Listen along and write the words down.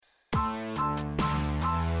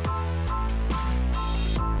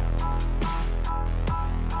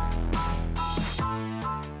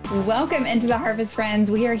Welcome into the Harvest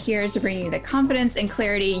Friends. We are here to bring you the confidence and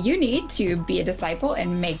clarity you need to be a disciple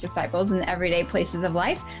and make disciples in the everyday places of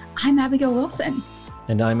life. I'm Abigail Wilson.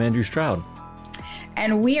 And I'm Andrew Stroud.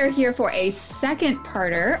 And we are here for a second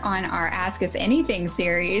parter on our Ask Us Anything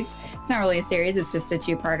series. It's not really a series, it's just a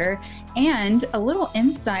two-parter. And a little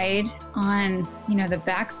insight on, the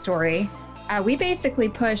backstory. We basically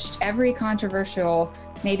pushed every controversial,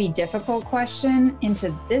 maybe difficult question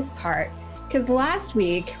into this part. Because last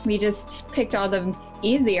week, we just picked all the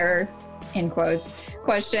easier, in quotes,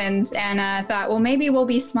 questions and thought, well, maybe we'll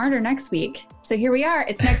be smarter next week. So here we are.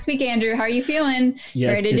 It's next week, Andrew. How are you feeling?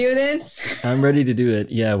 Yeah, ready to do this? I'm ready to do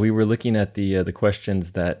it. Yeah, we were looking at the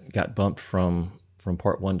questions that got bumped from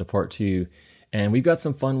part one to part two, and we've got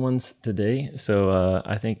some fun ones today. So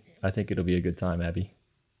I think it'll be a good time, Abby.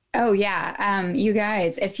 Oh, yeah. You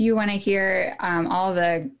guys, if you want to hear all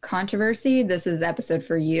the controversy, this is the episode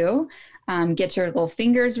for you. Get your little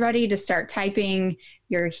fingers ready to start typing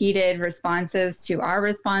your heated responses to our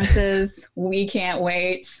responses. We can't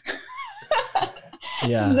wait.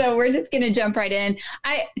 Yeah. So we're just going to jump right in.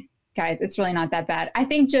 Guys, it's really not that bad. I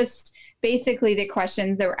think just basically the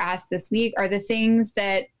questions that were asked this week are the things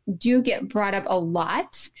that do get brought up a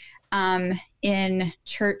lot in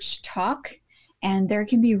church talk. And there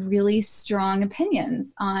can be really strong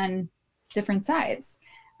opinions on different sides.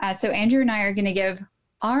 So Andrew and I are going to give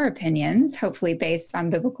our opinions, hopefully based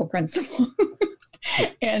on biblical principles.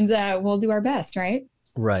 And we'll do our best, right?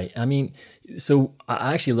 Right. I mean, so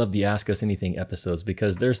I actually love the Ask Us Anything episodes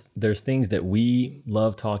because there's things that we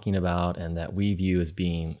love talking about and that we view as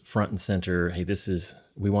being front and center. Hey,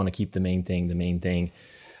 we want to keep the main thing.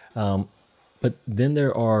 But then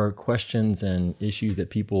there are questions and issues that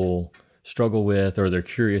people struggle with or they're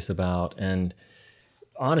curious about. And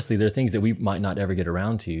honestly, there are things that we might not ever get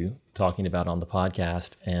around to talking about on the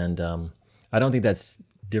podcast. And I don't think that's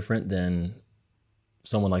different than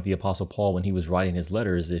someone like the Apostle Paul when he was writing his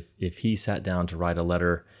letters. If he sat down to write a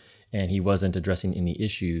letter and he wasn't addressing any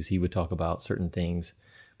issues, he would talk about certain things.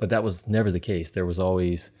 But that was never the case. There was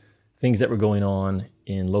always things that were going on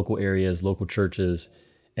in local areas, local churches.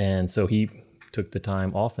 And so he took the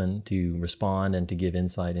time often to respond and to give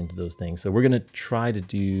insight into those things. So we're going to try to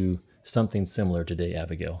do something similar today,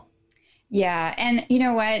 Abigail. Yeah. And you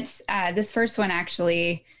know what? This first one,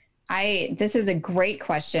 actually, this is a great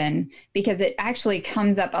question because it actually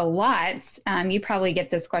comes up a lot. You probably get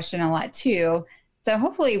this question a lot too. So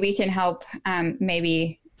hopefully we can help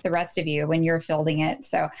maybe the rest of you when you're fielding it.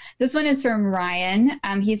 So this one is from Ryan.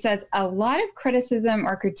 He says, a lot of criticism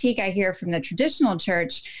or critique I hear from the traditional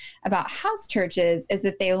church about house churches is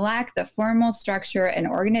that they lack the formal structure and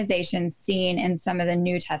organization seen in some of the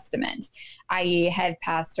New Testament, i.e. head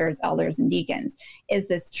pastors, elders, and deacons. Is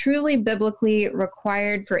this truly biblically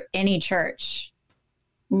required for any church?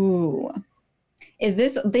 Ooh.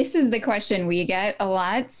 This is the question we get a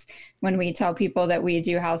lot when we tell people that we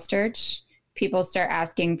do house church. People start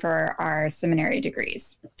asking for our seminary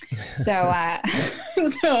degrees. So,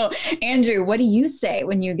 so Andrew, what do you say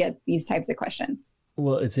when you get these types of questions?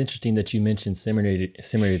 Well, it's interesting that you mentioned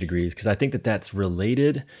seminary degrees because I think that that's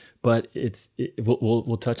related, but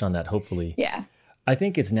we'll touch on that hopefully. Yeah, I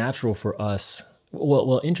think it's natural for us.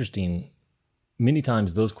 Well, interesting. Many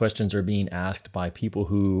times those questions are being asked by people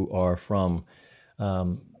who are from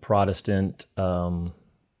Protestant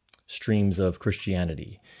streams of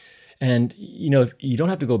Christianity. And, you don't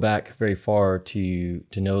have to go back very far to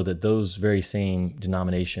know that those very same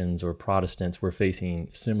denominations or Protestants were facing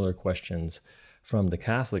similar questions from the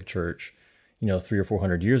Catholic Church, 300 or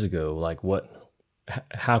 400 years ago. Like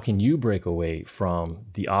how can you break away from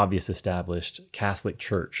the obvious established Catholic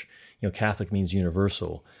Church? Catholic means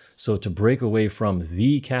universal. So to break away from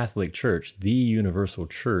the Catholic Church, the universal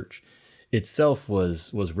church itself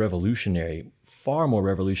was revolutionary, far more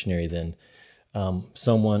revolutionary than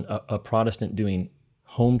a Protestant doing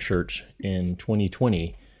home church in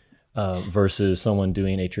 2020 versus someone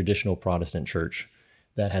doing a traditional Protestant church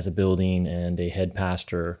that has a building and a head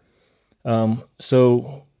pastor.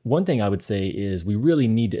 So one thing I would say is we really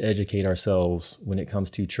need to educate ourselves when it comes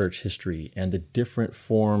to church history and the different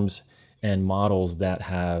forms and models that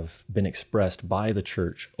have been expressed by the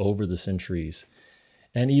church over the centuries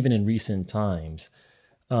and even in recent times.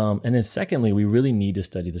 And then secondly, we really need to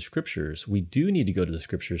study the scriptures. We do need to go to the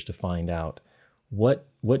scriptures to find out what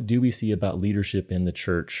do we see about leadership in the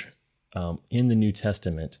church in the New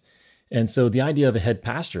Testament. And so the idea of a head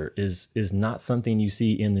pastor is not something you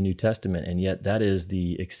see in the New Testament, and yet that is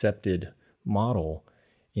the accepted model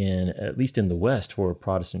at least in the West for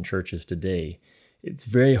Protestant churches today. It's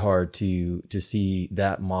very hard to see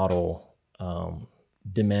that model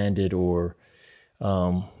demanded or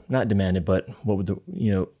not demanded, but what would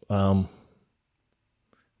the,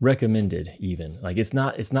 recommended even. Like it's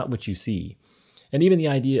not what you see. And even the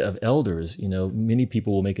idea of elders, many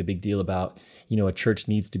people will make a big deal about, a church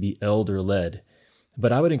needs to be elder led.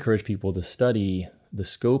 But I would encourage people to study the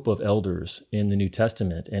scope of elders in the New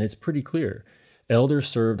Testament. And it's pretty clear. Elders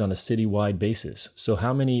served on a citywide basis. So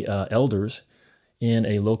how many elders in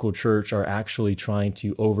a local church are actually trying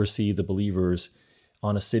to oversee the believers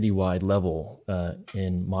on a citywide level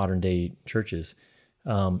in modern day churches?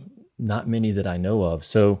 Not many that I know of.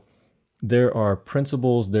 So there are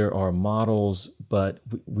principles, there are models, but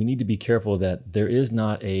we need to be careful that there is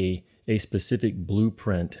not a specific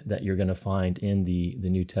blueprint that you're going to find in the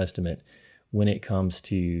New Testament when it comes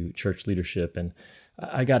to church leadership. And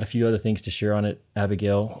I got a few other things to share on it,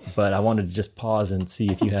 Abigail, but I wanted to just pause and see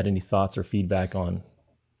if you had any thoughts or feedback on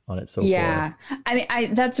it so far. Yeah. I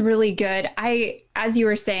mean, that's really good. As you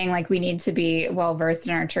were saying, like we need to be well-versed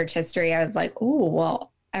in our church history. I was like, oh,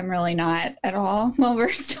 well, I'm really not at all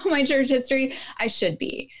well-versed on my church history. I should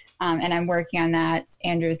be. And I'm working on that.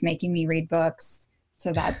 Andrew's making me read books,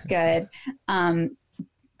 so that's good.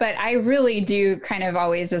 But I really do kind of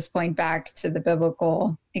always just point back to the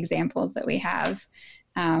biblical examples that we have,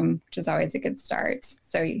 which is always a good start.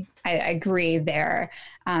 So I agree there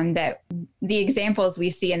that the examples we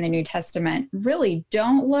see in the New Testament really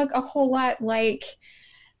don't look a whole lot like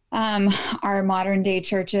our modern day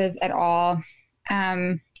churches at all.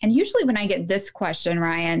 And usually when I get this question,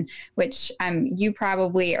 Ryan, which you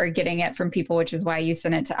probably are getting it from people, which is why you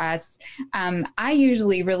sent it to us, I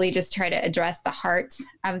usually really just try to address the heart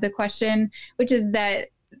of the question, which is that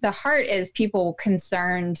the heart is people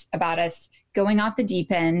concerned about us going off the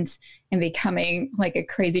deep end and becoming like a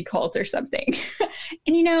crazy cult or something.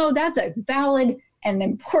 And, that's a valid and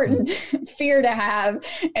important fear to have.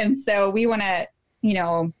 And so we want to,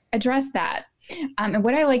 address that. And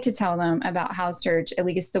what I like to tell them about house church, at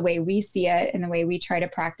least the way we see it and the way we try to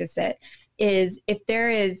practice it, is if there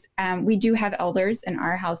is, we do have elders in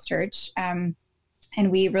our house church, and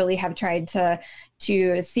we really have tried to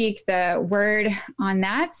seek the word on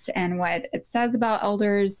that and what it says about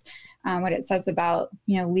elders, what it says about,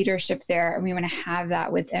 leadership there. And we want to have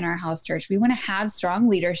that within our house church. We want to have strong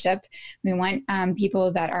leadership. We want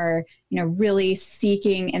people that are, really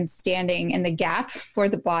seeking and standing in the gap for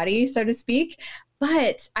the body, so to speak.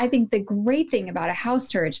 But I think the great thing about a house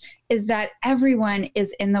church is that everyone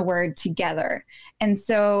is in the word together. And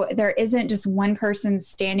so there isn't just one person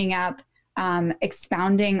standing up,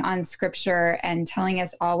 expounding on scripture and telling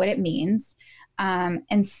us all what it means.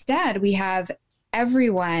 Instead, we have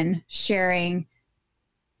everyone sharing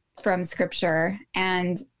from scripture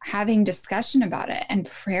and having discussion about it and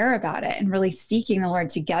prayer about it and really seeking the Lord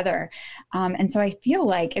together. And so I feel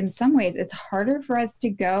like in some ways it's harder for us to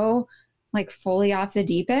go like fully off the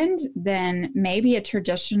deep end than maybe a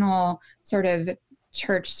traditional sort of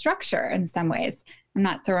church structure in some ways. I'm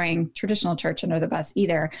not throwing traditional church under the bus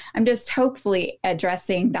either. I'm just hopefully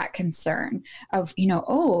addressing that concern of,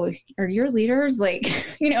 are your leaders like,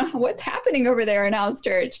 what's happening over there in house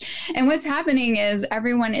church? And what's happening is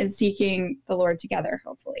everyone is seeking the Lord together,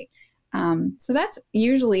 hopefully. So that's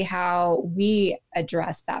usually how we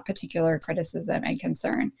address that particular criticism and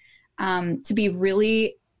concern. To be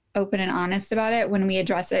really open and honest about it, when we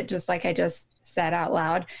address it, just like I just said out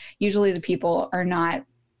loud, usually the people they're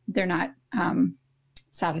not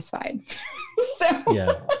satisfied. So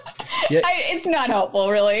yeah. It's not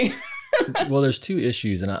helpful, really. Well, there's two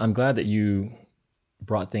issues, and I'm glad that you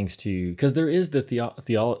brought things to, because there is the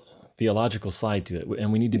theological side to it,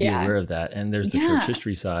 and we need to be aware of that. And there's the church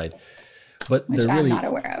history side, but which I'm not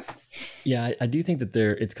aware of. Yeah, I do think that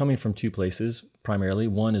it's coming from two places primarily.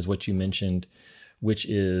 One is what you mentioned, which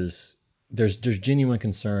is there's genuine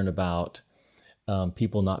concern about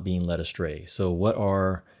people not being led astray. So what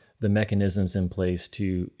are the mechanisms in place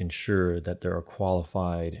to ensure that there are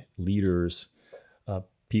qualified leaders,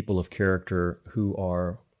 people of character who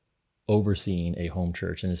are overseeing a home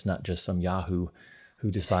church, and it's not just some Yahoo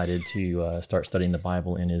who decided to start studying the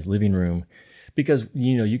Bible in his living room, because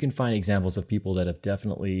you can find examples of people that have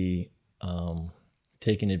definitely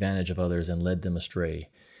taken advantage of others and led them astray.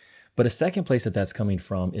 But a second place that's coming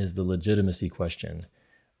from is the legitimacy question,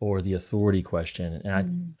 or the authority question.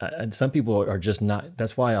 And some people are just not,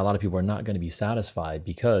 that's why a lot of people are not going to be satisfied,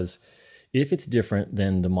 because if it's different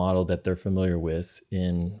than the model that they're familiar with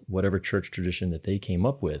in whatever church tradition that they came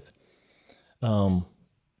up with,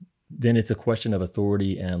 then it's a question of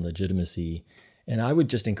authority and legitimacy. And I would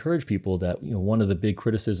just encourage people that, one of the big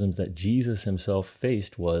criticisms that Jesus himself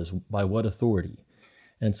faced was, by what authority?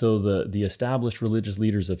 And so the established religious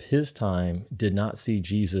leaders of his time did not see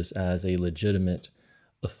Jesus as a legitimate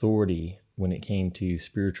authority when it came to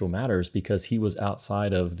spiritual matters because he was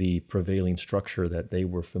outside of the prevailing structure that they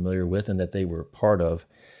were familiar with and that they were part of.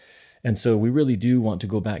 And so we really do want to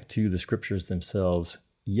go back to the scriptures themselves.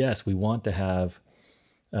 Yes, we want to have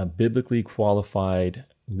biblically qualified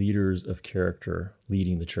leaders of character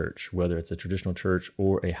leading the church, whether it's a traditional church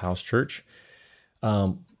or a house church.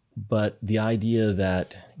 But the idea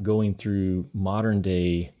that going through modern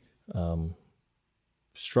day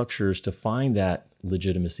structures to find that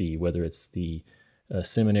legitimacy, whether it's the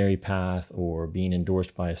seminary path or being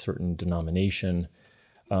endorsed by a certain denomination,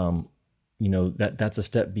 that's a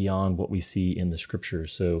step beyond what we see in the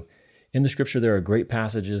scriptures. So in the scripture, there are great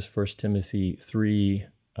passages, 1 Timothy 3,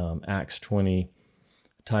 Acts 20,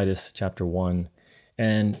 Titus chapter 1.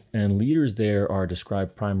 And leaders there are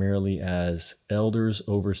described primarily as elders,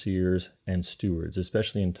 overseers, and stewards,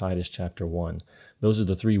 especially in Titus chapter 1. Those are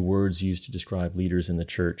the three words used to describe leaders in the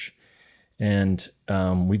church. And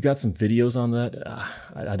we've got some videos on that.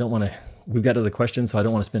 I don't want to, we've got other questions, so I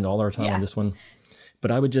don't want to spend all our time on this one. But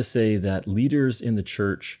I would just say that leaders in the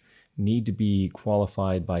church need to be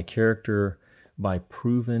qualified by character, by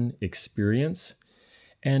proven experience,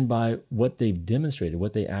 and by what they've demonstrated,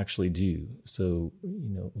 what they actually do. So,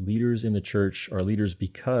 leaders in the church are leaders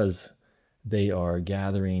because they are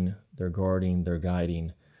gathering, they're guarding, they're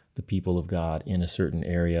guiding the people of God in a certain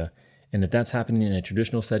area. And if that's happening in a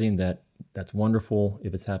traditional setting, that's wonderful.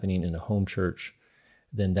 If it's happening in a home church,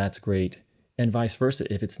 then that's great. And vice versa.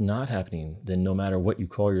 If it's not happening, then no matter what you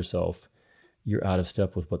call yourself, you're out of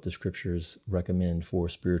step with what the scriptures recommend for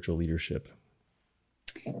spiritual leadership.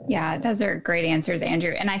 Yeah, those are great answers,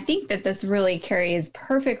 Andrew. And I think that this really carries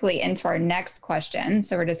perfectly into our next question.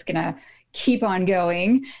 So we're just going to keep on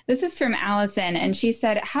going. This is from Allison, and she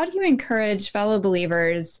said, how do you encourage fellow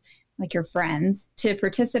believers, like your friends, to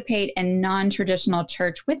participate in non-traditional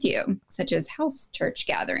church with you, such as house church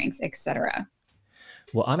gatherings, etc.?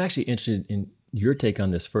 Well, I'm actually interested in your take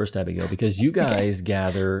on this first, Abigail, because you guys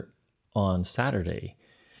gather on Saturday,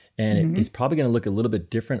 and it's probably going to look a little bit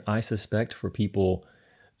different, I suspect, for people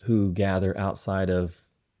who gather outside of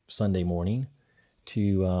Sunday morning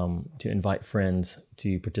to invite friends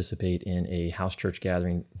to participate in a house church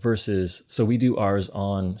gathering versus, so we do ours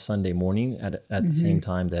on Sunday morning at the same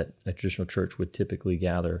time that a traditional church would typically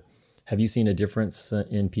gather. Have you seen a difference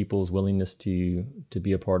in people's willingness to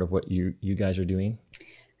be a part of what you guys are doing?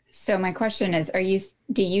 So my question is,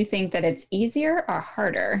 do you think that it's easier or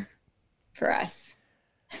harder for us?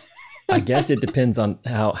 I guess it depends on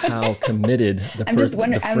how committed the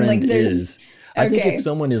friend is. I think if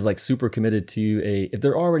someone is like super committed to if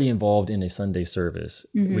they're already involved in a Sunday service,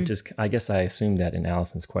 which is, I guess I assume that in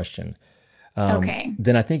Allison's question,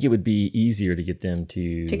 then I think it would be easier to get them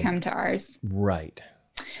to come to ours. Right.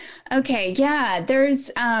 Okay. Yeah.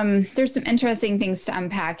 There's some interesting things to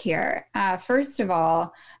unpack here. First of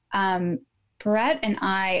all, Brett and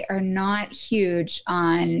I are not huge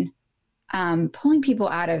on pulling people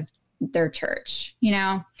out of their church.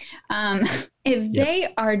 If they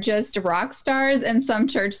are just rock stars in some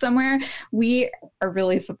church somewhere, we are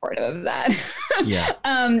really supportive of that.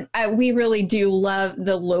 We really do love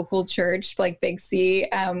the local church, like Big C.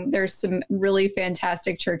 There's some really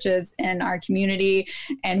fantastic churches in our community,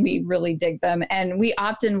 and we really dig them. And we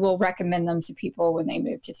often will recommend them to people when they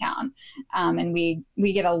move to town. And we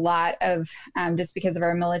get a lot of, just because of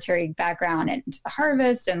our military background and the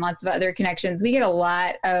Harvest and lots of other connections, we get a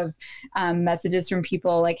lot of messages from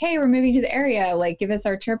people like, hey, we're moving to the area. Like, give us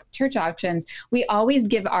our church options. We always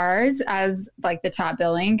give ours as like the top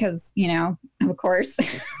billing because, of course,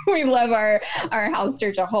 we love our house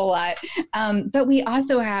church a whole lot. But we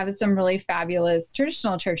also have some really fabulous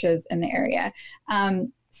traditional churches in the area.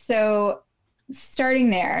 So starting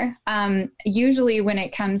there, usually when it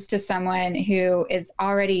comes to someone who is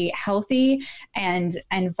already healthy and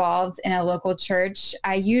involved in a local church,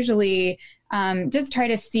 I usually just try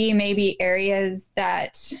to see maybe areas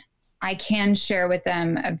that I can share with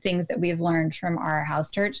them of things that we've learned from our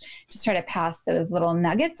house church. Just try to pass those little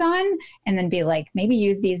nuggets on and then be like, maybe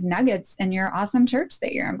use these nuggets in your awesome church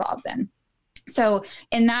that you're involved in. So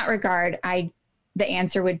in that regard, the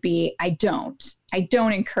answer would be, I don't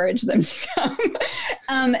encourage them to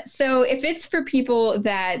come. So if it's for people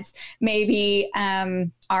that maybe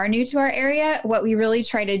are new to our area, what we really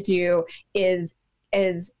try to do is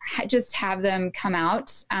just have them come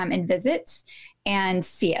out and visit and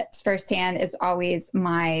see it firsthand is always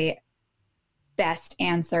my best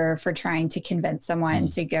answer for trying to convince someone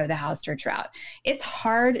to go the house church route. It's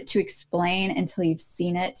hard to explain until you've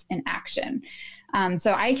seen it in action.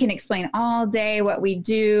 So I can explain all day what we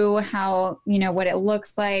do, how, what it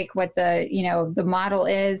looks like, what the model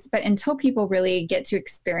is. But until people really get to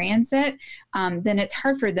experience it, then it's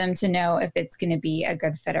hard for them to know if it's going to be a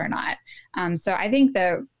good fit or not. So I think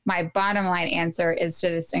my bottom line answer is to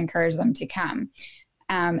just encourage them to come.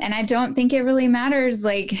 And I don't think it really matters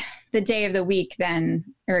like the day of the week then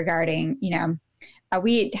regarding,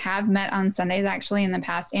 we have met on Sundays actually in the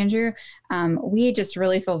past, Andrew. We just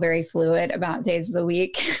really feel very fluid about days of the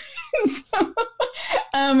week. So,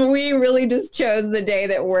 we really just chose the day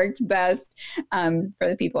that worked best for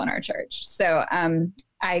the people in our church. So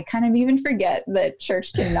I kind of even forget that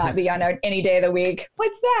church cannot be on any day of the week.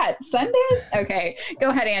 What's that? Sundays? Okay, go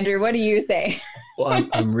ahead, Andrew. What do you say? Well,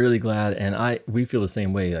 I'm really glad, and we feel the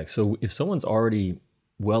same way. Like, so if someone's already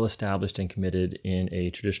well established and committed in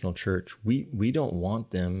a traditional church, we don't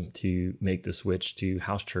want them to make the switch to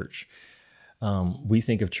house church. We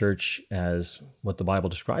think of church as what the Bible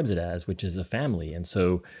describes it as, which is a family. And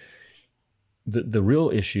so the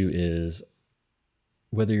real issue is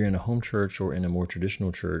whether you're in a home church or in a more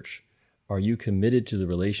traditional church, are you committed to the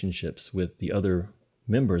relationships with the other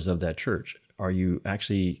members of that church? Are you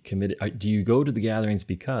actually committed? Do you go to the gatherings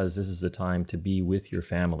because this is the time to be with your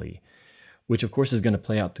family? Which of course is going to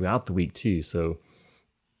play out throughout the week too. So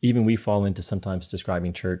even we fall into sometimes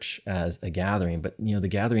describing church as a gathering, but the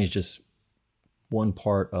gathering is just one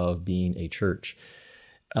part of being a church.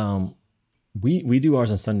 We do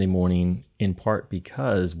ours on Sunday morning in part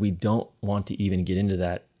because we don't want to even get into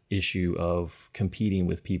that issue of competing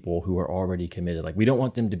with people who are already committed. Like we don't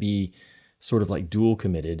want them to be sort of like dual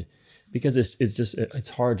committed, because it's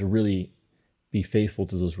hard to really be faithful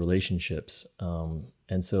to those relationships.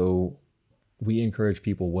 And so we encourage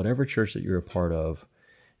people, whatever church that you're a part of,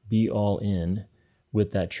 be all in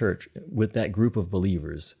with that church, with that group of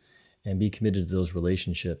believers, and be committed to those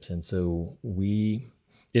relationships. And so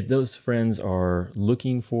if those friends are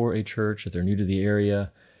looking for a church, if they're new to the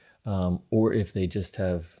area, or if they just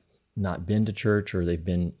have not been to church or they've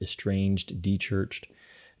been estranged, de-churched,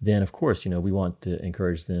 then of course, we want to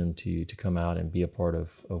encourage them to come out and be a part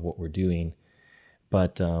of what we're doing.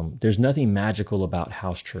 But there's nothing magical about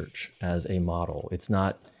house church as a model. It's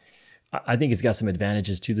not, I think it's got some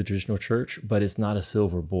advantages to the traditional church, but it's not a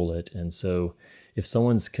silver bullet. And so if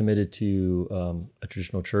someone's committed to a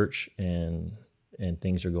traditional church and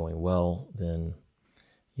things are going well, then,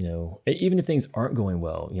 even if things aren't going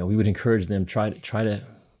well, we would encourage them, try to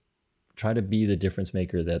be the difference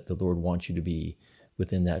maker that the Lord wants you to be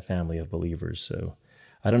within that family of believers. So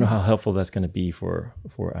I don't know how helpful that's going to be for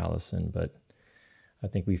Allison, but I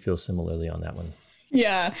think we feel similarly on that one.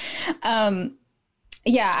 Yeah.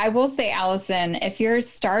 I will say, Allison, if you're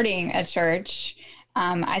starting a church,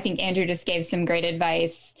 I think Andrew just gave some great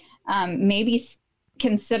advice. Maybe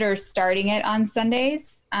consider starting it on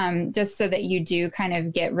Sundays, just so that you do kind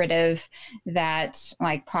of get rid of that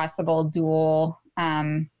like possible dual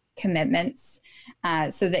commitments,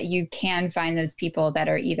 so that you can find those people that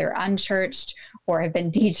are either unchurched or have been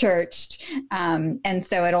de-churched. And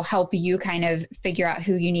so it'll help you kind of figure out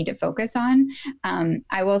who you need to focus on.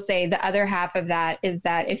 I will say the other half of that is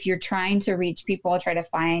that if you're trying to reach people, try to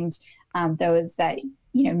find those that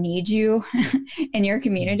need you in your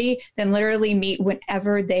community, then literally meet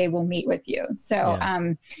whenever they will meet with you. So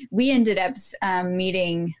we ended up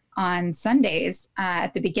meeting on Sundays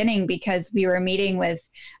at the beginning because we were meeting with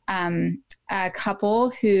a couple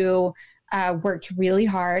who worked really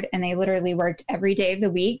hard, and they literally worked every day of the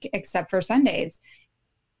week except for Sundays.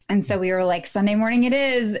 And so we were like, Sunday morning it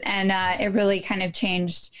is. And it really kind of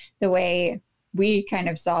changed the way we kind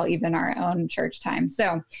of saw even our own church time.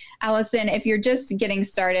 So Allison, if you're just getting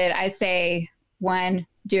started, I say, 1,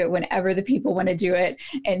 do it whenever the people want to do it.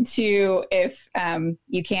 And 2, if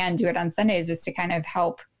you can, do it on Sundays just to kind of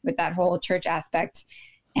help with that whole church aspect.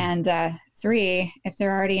 And 3, if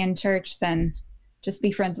they're already in church, then just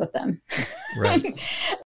be friends with them. Right.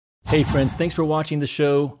 Hey friends, thanks for watching the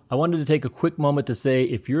show. I wanted to take a quick moment to say,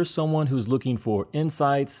 if you're someone who's looking for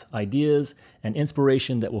insights, ideas, and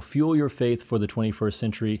inspiration that will fuel your faith for the 21st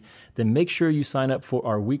century, then make sure you sign up for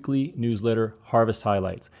our weekly newsletter, Harvest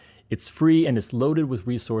Highlights. It's free and it's loaded with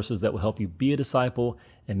resources that will help you be a disciple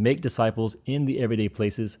and make disciples in the everyday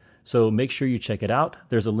places. So make sure you check it out.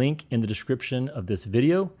 There's a link in the description of this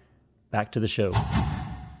video. Back to the show.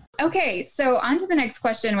 Okay, so on to the next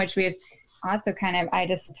question, which we've also I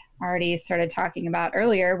just already started talking about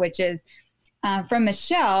earlier, which is from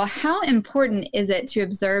Michelle. How important is it to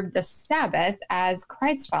observe the Sabbath as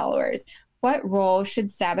Christ followers? What role should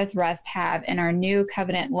Sabbath rest have in our new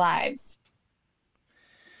covenant lives?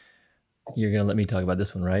 You're going to let me talk about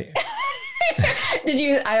this one, right?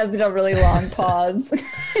 I did a really long pause.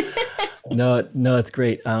 No, no, it's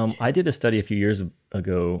great. I did a study a few years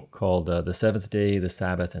ago called The Seventh Day, the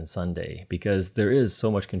Sabbath, and Sunday, because there is so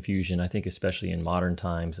much confusion, I think, especially in modern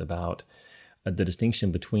times, about the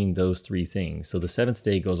distinction between those three things. So the seventh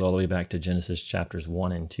day goes all the way back to Genesis chapters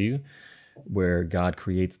 1 and 2, where God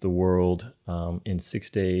creates the world in 6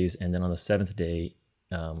 days, and then on the seventh day,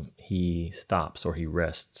 he stops or he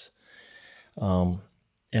rests. And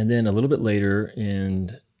then a little bit later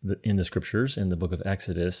in the scriptures, in the book of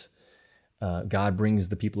Exodus, God brings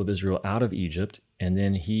the people of Israel out of Egypt, and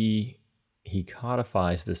then he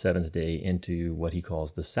codifies the seventh day into what he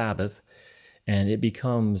calls the Sabbath, and it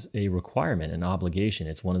becomes a requirement, an obligation.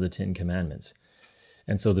 It's one of the 10 Commandments.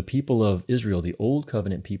 And so the people of Israel, the Old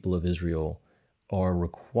Covenant people of Israel, are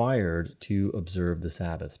required to observe the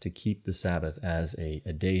Sabbath, to keep the Sabbath as a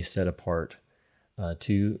day set apart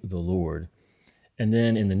to the Lord. And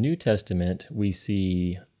then in the New Testament, we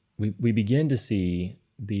begin to see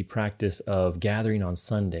the practice of gathering on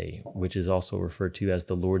Sunday, which is also referred to as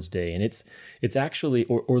the Lord's Day. And it's actually,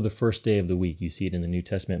 or the first day of the week, you see it in the New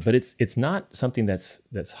Testament, but it's not something that's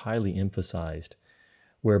highly emphasized,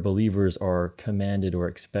 where believers are commanded or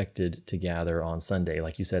expected to gather on Sunday.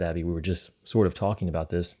 Like you said, Abby, we were just sort of talking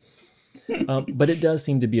about this. But it does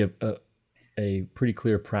seem to be a pretty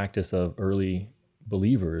clear practice of early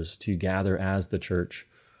believers to gather as the church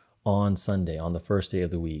on Sunday, on the first day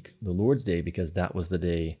of the week, the Lord's Day, because that was the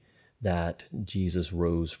day that Jesus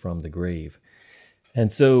rose from the grave.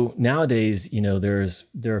 And so nowadays,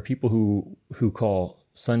 there are people who call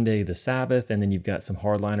Sunday the Sabbath, and then you've got some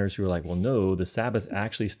hardliners who are like, well, no, the Sabbath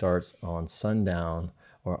actually starts on sundown,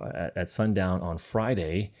 or at sundown on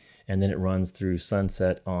Friday, and then it runs through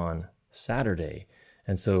sunset on Saturday.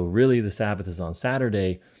 And so really the Sabbath is on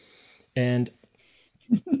Saturday. And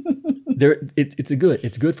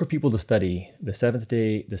it's good for people to study the seventh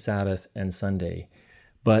day, the Sabbath, and Sunday.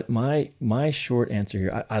 But my short answer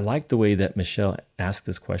here, I like the way that Michelle asked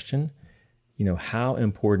this question. How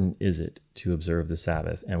important is it to observe the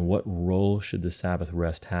Sabbath, and what role should the Sabbath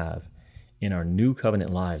rest have in our new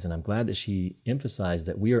covenant lives? And I'm glad that she emphasized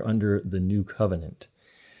that we are under the new covenant,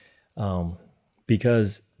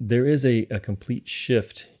 because there is a complete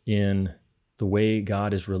shift in the way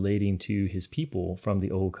God is relating to his people from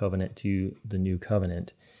the old covenant to the new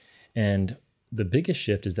covenant. And the biggest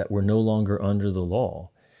shift is that we're no longer under the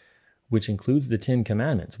law, which includes the 10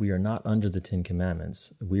 Commandments. We are not under the 10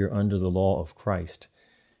 Commandments. We are under the law of Christ.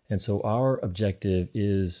 And so our objective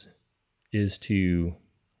is to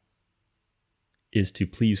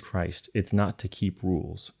please Christ. It's not to keep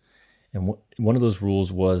rules. And one of those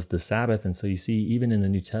rules was the Sabbath. And so you see, even in the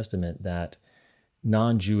New Testament, that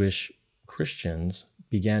non-Jewish Christians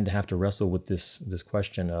began to have to wrestle with this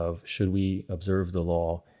question of, should we observe the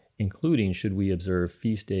law, including should we observe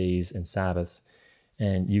feast days and Sabbaths?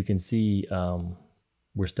 And you can see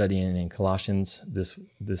we're studying in Colossians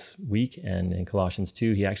this week, and in Colossians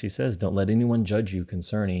 2, he actually says, don't let anyone judge you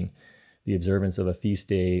concerning the observance of a feast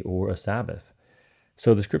day or a Sabbath.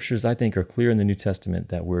 So the scriptures, I think, are clear in the New Testament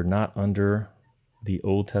that we're not under the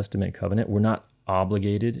Old Testament covenant. We're not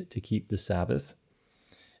obligated to keep the Sabbath.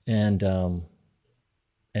 And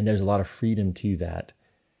there's a lot of freedom to that.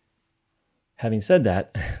 Having said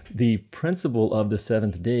that, the principle of the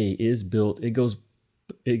seventh day is built, it goes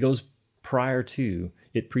prior to,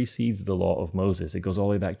 it precedes the law of Moses. It goes all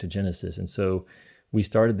the way back to Genesis. And so we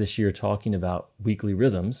started this year talking about weekly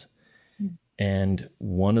rhythms. And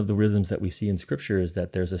one of the rhythms that we see in Scripture is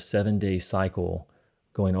that there's a 7-day cycle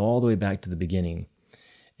going all the way back to the beginning.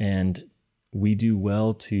 And we do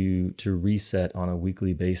well to reset on a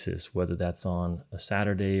weekly basis, whether that's on a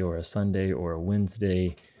Saturday or a Sunday or a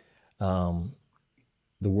Wednesday. The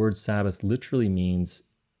word Sabbath literally means,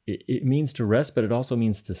 it means to rest, but it also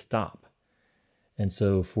means to stop. And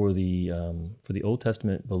so for the Old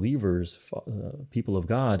Testament believers, people of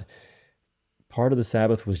God, part of the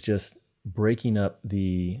Sabbath was just breaking up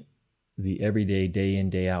the everyday, day in,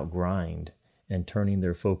 day out grind and turning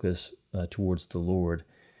their focus towards the Lord.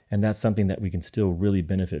 And that's something that we can still really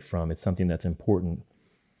benefit from. It's something that's important.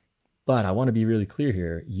 But I want to be really clear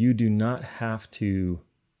here. You do not have to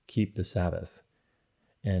keep the Sabbath.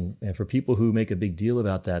 And for people who make a big deal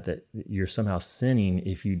about that you're somehow sinning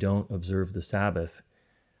if you don't observe the Sabbath,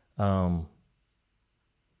 I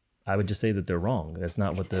would just say that they're wrong. That's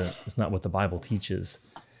not what the Bible teaches.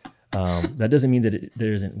 That doesn't mean that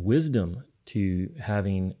there isn't wisdom to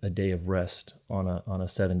having a day of rest on a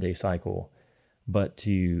 7-day cycle. But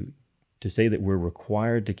to say that we're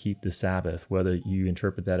required to keep the Sabbath, whether you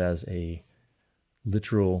interpret that as a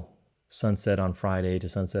literal sunset on Friday to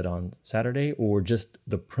sunset on Saturday, or just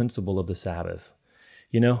the principle of the Sabbath?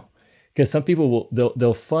 You know, because some people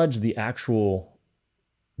they'll fudge the actual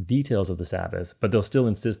details of the Sabbath, but they'll still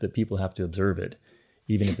insist that people have to observe it,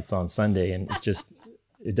 even if it's on Sunday, and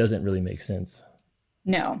it doesn't really make sense.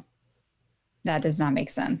 No, that does not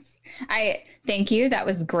make sense. I thank you. That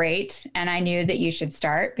was great. And I knew that you should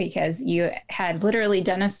start because you had literally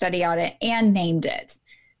done a study on it and named it.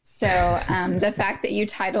 So the fact that you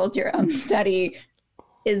titled your own study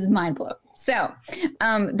is mind blowing. So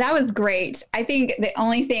that was great. I think the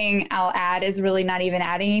only thing I'll add is really not even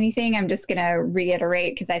adding anything. I'm just going to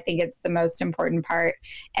reiterate because I think it's the most important part.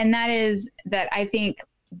 And that is that I think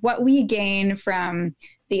what we gain from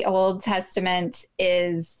the Old Testament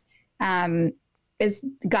is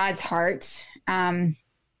God's heart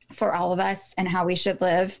for all of us and how we should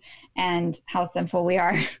live and how sinful we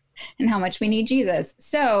are and how much we need Jesus.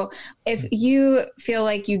 So if you feel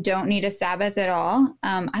like you don't need a Sabbath at all,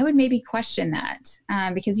 I would maybe question that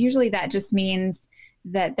because usually that just means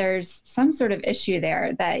that there's some sort of issue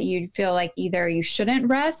there that you feel like either you shouldn't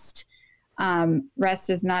rest, rest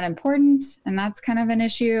is not important, and that's kind of an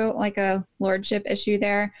issue, like a lordship issue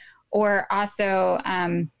there, or also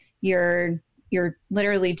you're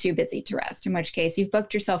literally too busy to rest, in which case you've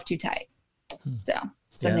booked yourself too tight. So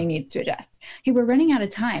something needs to adjust. Hey, we're running out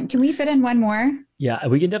of time. Can we fit in one more? Yeah,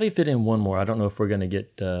 we can definitely fit in one more. I don't know if we're going to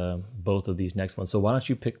get both of these next ones. So why don't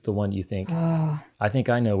you pick the one you think? Oh. I think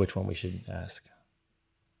I know which one we should ask.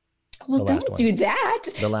 Well, don't do that.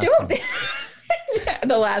 The last one.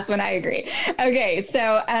 The last one, I agree. Okay,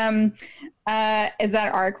 so is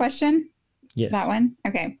that our question? Yes. That one?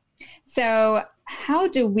 Okay. So how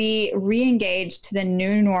do we re-engage to the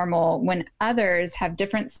new normal when others have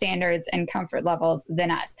different standards and comfort levels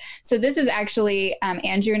than us? So this is actually,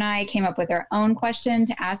 Andrew and I came up with our own question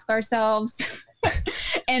to ask ourselves.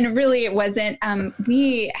 And really it wasn't,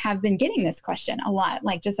 we have been getting this question a lot,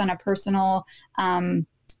 like just on a personal,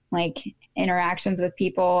 like interactions with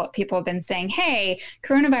people have been saying, hey,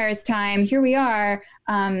 coronavirus time, here we are.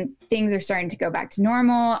 Things are starting to go back to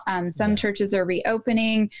normal. Some churches are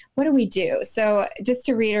reopening. What do we do? So just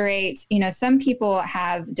to reiterate, some people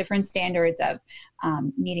have different standards of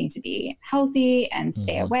needing to be healthy and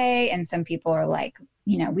stay away. And some people are like,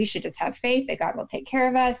 we should just have faith that God will take care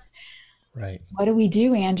of us. Right. What do we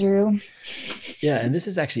do, Andrew? Yeah. And this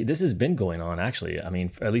has been going on actually. I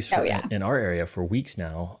mean, at least in our area for weeks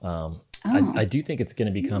now. I do think it's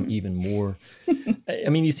going to become even more. I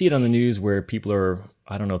mean, you see it on the news where people are,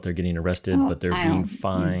 I don't know if they're getting arrested, but they're being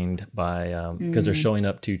fined by, because they're showing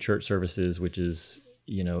up to church services, which is,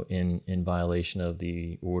 in violation of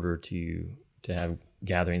the order to have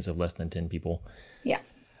gatherings of less than 10 people. Yeah.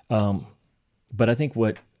 But I think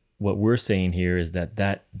what we're saying here is that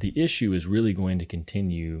the issue is really going to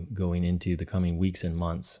continue going into the coming weeks and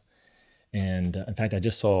months. And in fact, I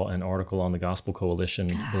just saw an article on the Gospel Coalition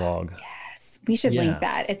blog. Yes, we should link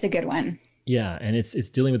that. It's a good one. Yeah, and it's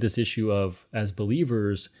dealing with this issue of, as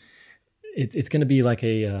believers, it's going to be like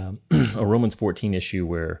a Romans 14 issue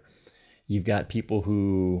where you've got people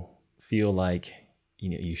who feel like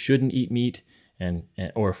you shouldn't eat meat,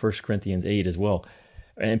 or 1 Corinthians 8 as well,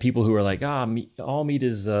 and people who are like, all meat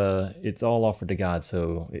is it's all offered to God,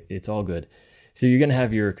 so it's all good. So you're going to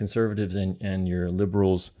have your conservatives and your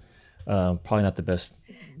liberals. Probably not the best.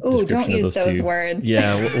 Ooh, don't use those words.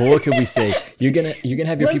 Yeah. Well, what could we say? You're gonna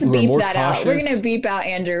have your people who are more cautious. Out. We're gonna beep out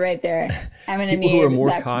Andrew right there. I'm gonna people need who are more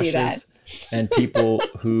Zach cautious to do that. And people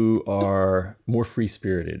who are more free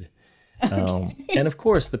spirited. And of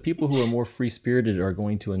course, the people who are more free spirited are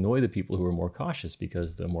going to annoy the people who are more cautious,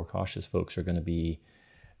 because the more cautious folks are going to be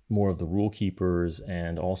more of the rule keepers,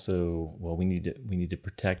 and also, well, we need to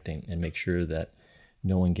protect and make sure that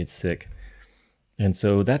no one gets sick. And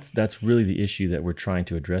so that's really the issue that we're trying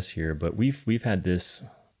to address here. But we've had this.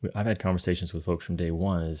 I've had conversations with folks from day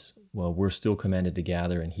one. Is, well, we're still commanded to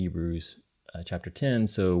gather in Hebrews chapter 10,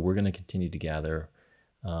 so we're going to continue to gather,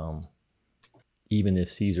 even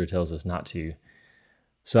if Caesar tells us not to.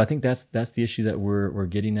 So I think that's the issue that we're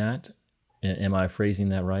getting at. Am I phrasing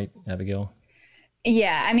that right, Abigail?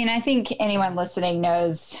 Yeah, I mean, I think anyone listening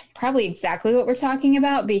knows probably exactly what we're talking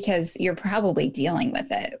about, because you're probably dealing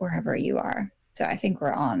with it wherever you are. So I think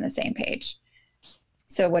we're all on the same page.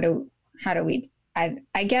 So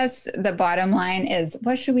I guess the bottom line is,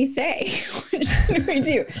 what should we say? What should we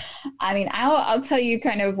do? I mean, I'll tell you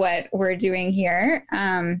kind of what we're doing here.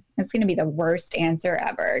 It's going to be the worst answer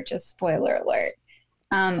ever. Just spoiler alert.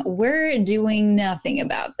 We're doing nothing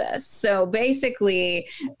about this. So basically,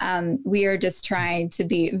 we are just trying to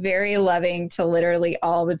be very loving to literally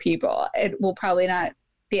all the people. It will probably not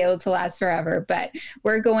be able to last forever, but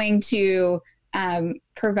we're going to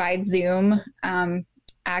provide Zoom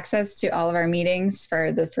access to all of our meetings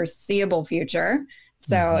for the foreseeable future.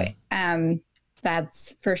 So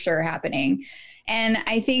that's for sure happening. And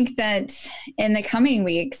I think that in the coming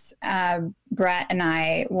weeks, Brett and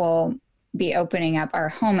I will be opening up our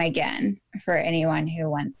home again for anyone who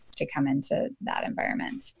wants to come into that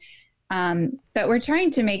environment. But we're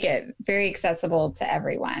trying to make it very accessible to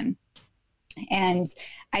everyone. And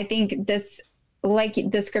I think this, like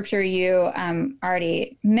the scripture you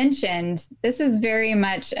already mentioned, this is very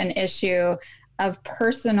much an issue of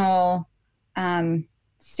personal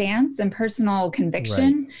stance and personal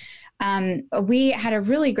conviction. Right. We had a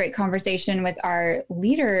really great conversation with our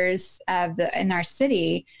leaders in our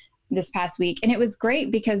city this past week, and it was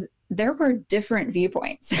great because there were different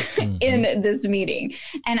viewpoints in this meeting.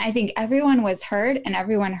 And I think everyone was heard and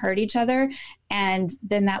everyone heard each other. And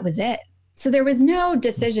then that was it. So there was no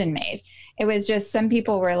decision made. It was just some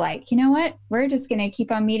people were like, you know what, we're just going to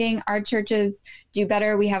keep on meeting. Our churches do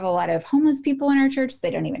better. We have a lot of homeless people in our church. They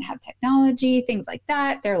don't even have technology, things like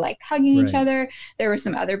that. They're like hugging each other. There were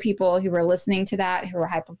some other people who were listening to that who were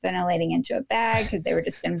hyperventilating into a bag because they were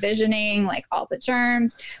just envisioning like all the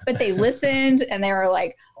germs. But they listened and they were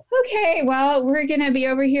like, okay, well, we're going to be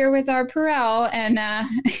over here with our Purell. And,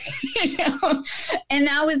 and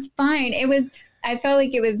that was fine. I felt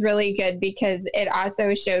like it was really good because it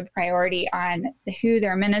also showed priority on who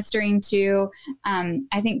they're ministering to.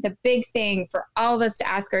 I think the big thing for all of us to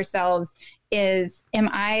ask ourselves is, am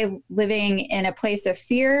I living in a place of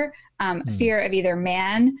fear, fear of either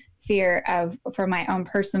man, fear for my own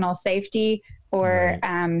personal safety, or,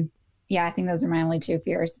 I think those are my only two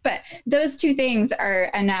fears. But those two things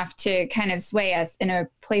are enough to kind of sway us in a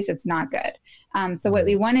place that's not good. So what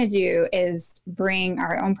we want to do is bring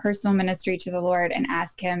our own personal ministry to the Lord and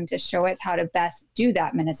ask him to show us how to best do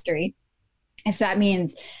that ministry. If that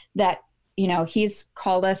means that, he's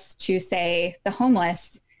called us to, say, the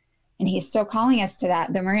homeless, and he's still calling us to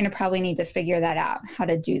that, then we're going to probably need to figure that out, how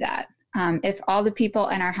to do that. If all the people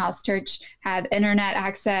in our house church have internet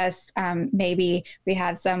access, maybe we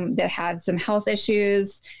have some that have some health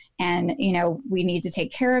issues, and, we need to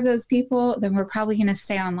take care of those people, then we're probably going to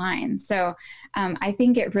stay online. So I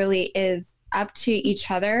think it really is up to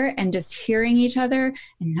each other and just hearing each other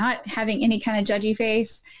and not having any kind of judgy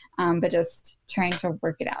face, but just trying to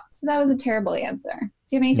work it out. So that was a terrible answer. Do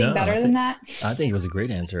you have anything better than that? I think it was a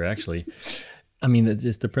great answer, actually. I mean,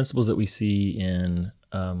 it's the principles that we see in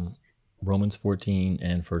Romans 14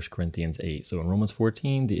 and 1 Corinthians 8. So in Romans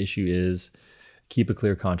 14, the issue is, keep a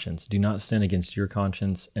clear conscience. Do not sin against your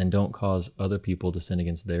conscience, and don't cause other people to sin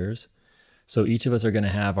against theirs. So each of us are going to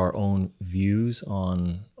have our own views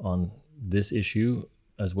on this issue,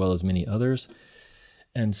 as well as many others.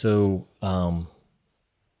 And so,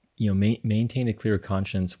 maintain a clear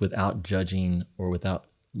conscience without judging or without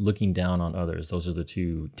looking down on others. Those are the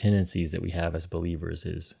two tendencies that we have as believers.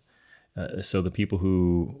 So the people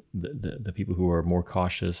who are more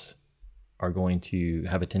cautious are going to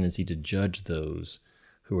have a tendency to judge those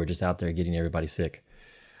who are just out there getting everybody sick.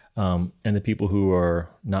 And the people who are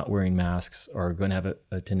not wearing masks are going to have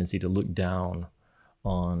a tendency to look down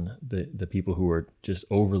on the people who are just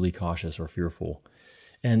overly cautious or fearful.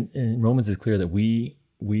 And Romans is clear that we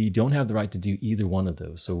don't have the right to do either one of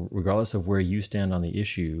those. So regardless of where you stand on the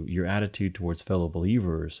issue, your attitude towards fellow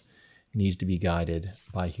believers needs to be guided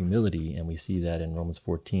by humility. And we see that in Romans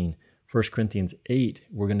 14. 1 Corinthians 8,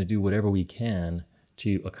 we're going to do whatever we can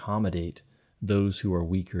to accommodate those who are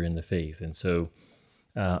weaker in the faith. And so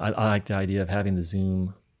I like the idea of having the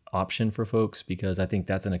Zoom option for folks, because I think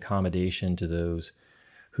that's an accommodation to those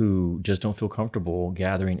who just don't feel comfortable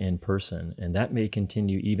gathering in person. And that may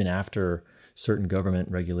continue even after certain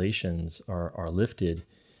government regulations are lifted.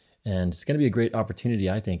 And it's going to be a great opportunity,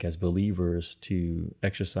 I think, as believers to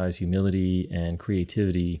exercise humility and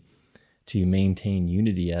creativity to maintain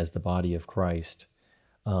unity as the body of Christ,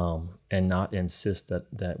 and not insist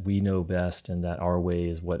that we know best and that our way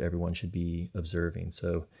is what everyone should be observing.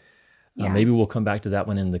 So maybe we'll come back to that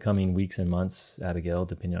one in the coming weeks and months, Abigail,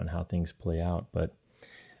 depending on how things play out. But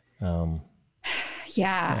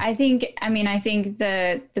I think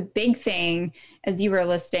the big thing, as you were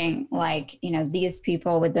listing, like, these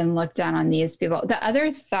people would then look down on these people. The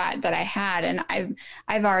other thought that I had, and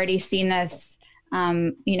I've already seen this,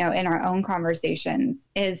 in our own conversations,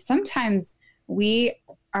 is sometimes we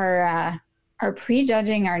are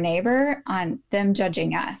prejudging our neighbor on them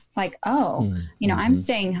judging us. Like, I'm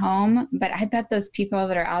staying home, but I bet those people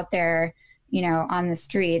that are out there, on the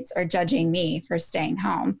streets are judging me for staying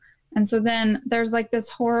home. And so then there's like this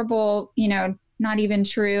horrible, not even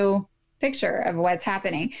true picture of what's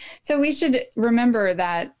happening. So we should remember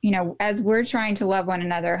that, as we're trying to love one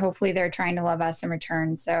another, hopefully they're trying to love us in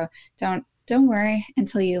return. So don't worry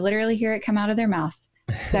until you literally hear it come out of their mouth.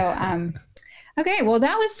 So, okay, well,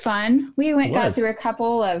 that was fun. We got through a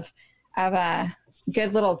couple of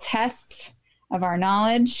good little tests of our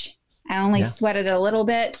knowledge. I only sweated a little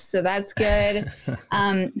bit, so that's good.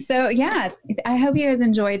 So yeah, I hope you guys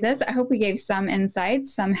enjoyed this. I hope we gave some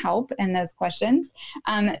insights, some help in those questions.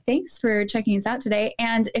 Thanks for checking us out today.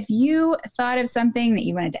 And if you thought of something that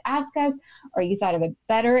you wanted to ask us, or you thought of a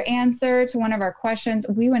better answer to one of our questions,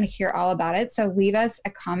 we want to hear all about it. So leave us a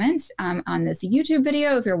comment on this YouTube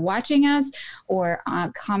video if you're watching us, or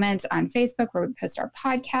comment on Facebook where we post our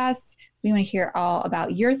podcasts. We want to hear all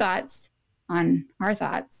about your thoughts on our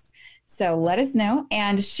thoughts. So let us know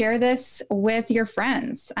and share this with your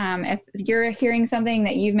friends. If you're hearing something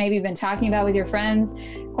that you've maybe been talking about with your friends,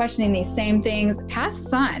 questioning these same things, pass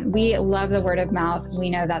this on. We love the word of mouth. We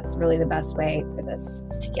know that's really the best way for this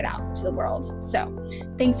to get out to the world. So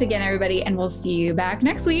thanks again, everybody, and we'll see you back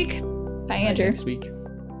next week. Bye, Andrew. Next week.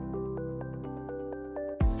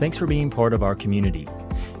 Thanks for being part of our community.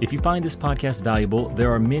 If you find this podcast valuable,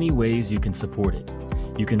 there are many ways you can support it.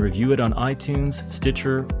 You can review it on iTunes,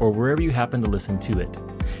 Stitcher, or wherever you happen to listen to it.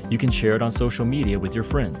 You can share it on social media with your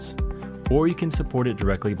friends. Or you can support it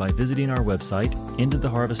directly by visiting our website,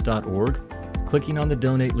 intotheharvest.org, clicking on the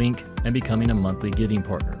donate link, and becoming a monthly giving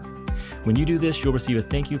partner. When you do this, you'll receive a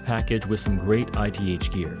thank you package with some great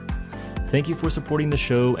ITH gear. Thank you for supporting the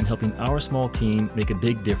show and helping our small team make a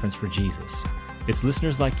big difference for Jesus. It's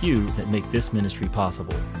listeners like you that make this ministry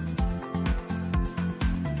possible.